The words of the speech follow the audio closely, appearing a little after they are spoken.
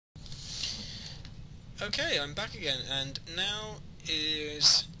Okay, I'm back again, and now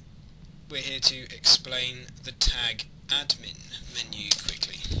we're here to explain the tag admin menu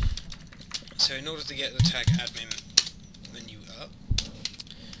quickly. So in order to get the tag admin menu up,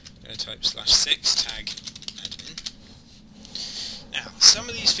 I'm going to type /6 tag admin. Now, some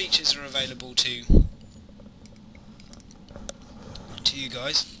of these features are available to you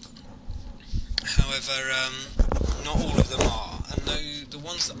guys. However, not all of them are, and the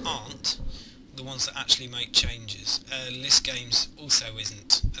ones that aren't, the ones that actually make changes. List games also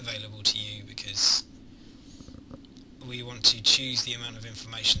isn't available to you because we want to choose the amount of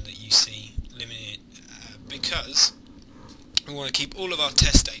information that you see, limited, because we want to keep all of our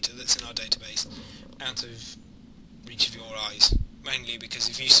test data that's in our database out of reach of your eyes, mainly because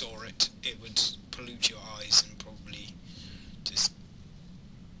if you saw it, it would pollute your eyes and probably just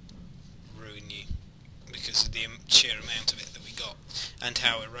ruin you because of the sheer amount of it that we got, and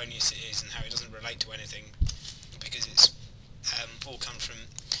how erroneous it is, and how it doesn't relate to anything, because it's all come from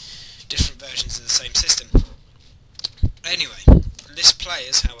different versions of the same system. Anyway, list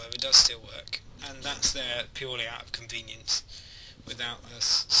players, however, does still work, and that's there purely out of convenience without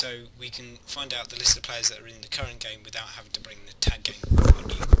us, so we can find out the list of players that are in the current game without having to bring the tag game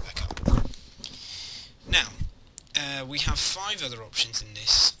menu back up. Now, we have 5 other options in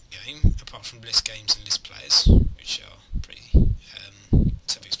this game, apart from list games and list players, which are pretty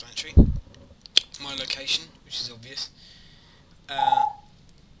self-explanatory. My location, which is obvious,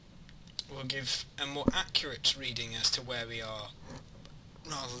 will give a more accurate reading as to where we are,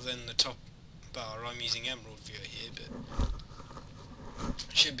 rather than the top bar. I'm using Emerald Viewer here, but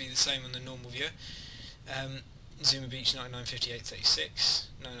it should be the same on the normal viewer. Zuma Beach 995836,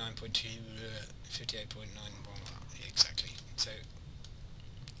 99.2, 58.9, exactly. So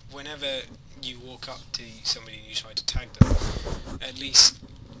whenever you walk up to somebody and you try to tag them, at least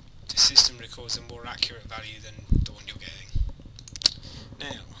the system records a more accurate value than the one you're getting.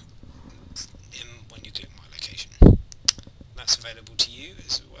 Now, when you click My Location, that's available to you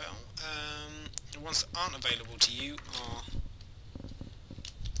as well. The ones that aren't available to you are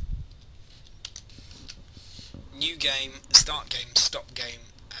New Game, Start Game, Stop Game,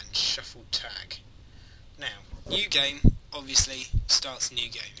 and Shuffle Tag. Now, New Game obviously starts a new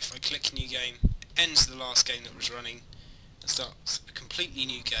game. If I click New Game, it ends the last game that was running and starts a completely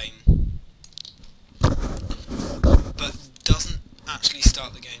new game, but doesn't actually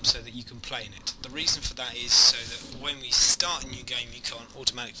start the game so that you can play in it. The reason for that is so that when we start a new game, you can't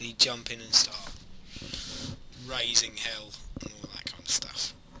automatically jump in and start raising hell and all that kind of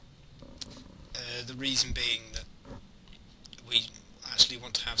stuff. The reason being that we actually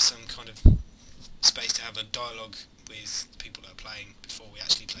want to have some kind of space to have a dialogue with people that are playing before we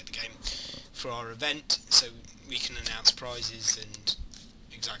actually play the game for our event, so we can announce prizes and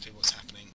exactly what's happening